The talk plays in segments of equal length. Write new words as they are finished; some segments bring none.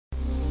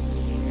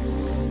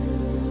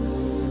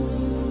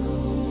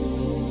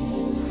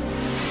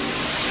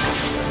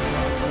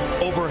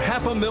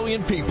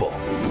500,000 people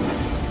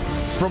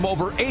from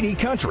over 80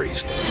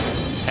 countries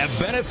have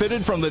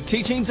benefited from the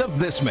teachings of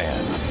this man.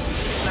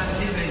 Let's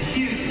give a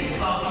huge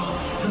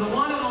welcome to the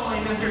one and only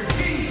Mr.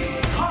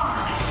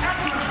 Harv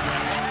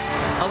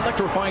Eker.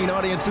 Electrifying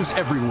audiences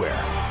everywhere,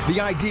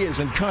 the ideas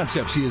and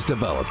concepts he has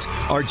developed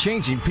are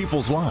changing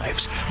people's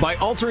lives by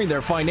altering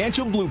their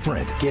financial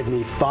blueprint. Give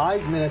me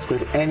 5 minutes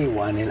with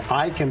anyone and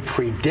I can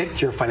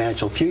predict your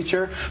financial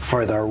future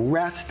for the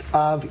rest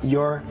of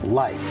your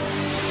life.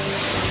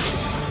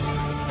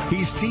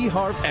 He's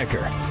Harv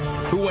Eker,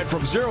 who went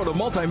from zero to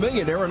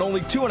multimillionaire in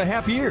only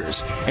 2.5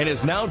 years and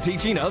is now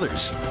teaching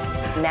others.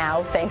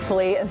 Now,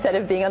 thankfully, instead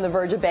of being on the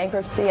verge of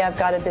bankruptcy, I've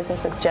got a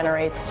business that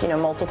generates,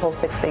 multiple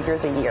 6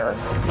 figures a year.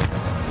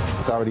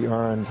 It's already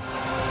earned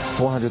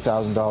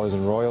 $400,000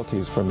 in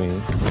royalties for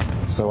me,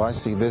 so I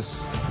see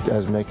this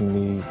as making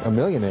me a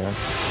millionaire.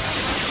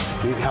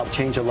 We've helped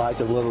change the lives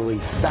of literally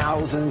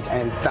thousands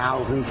and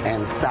thousands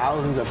and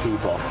thousands of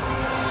people.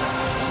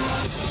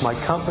 My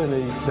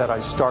company that I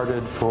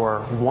started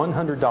for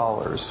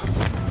 $100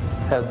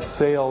 had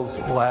sales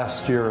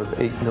last year of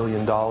 $8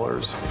 million.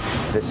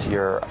 This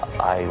year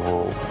I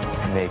will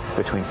make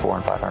between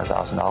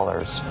 $400,000 and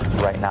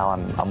 $500,000. Right now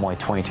I'm only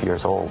 22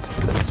 years old.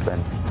 It's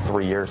been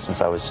 3 years since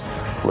I was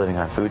living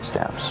on food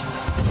stamps.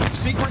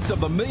 Secrets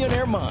of the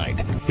Millionaire Mind.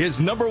 His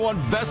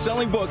 #1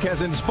 best-selling book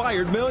has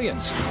inspired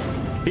millions.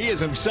 He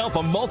is himself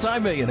a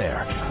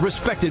multimillionaire,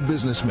 respected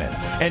businessman,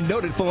 and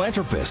noted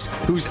philanthropist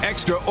whose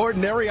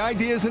extraordinary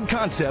ideas and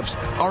concepts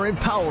are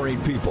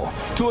empowering people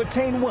to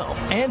attain wealth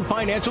and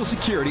financial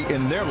security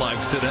in their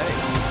lives today.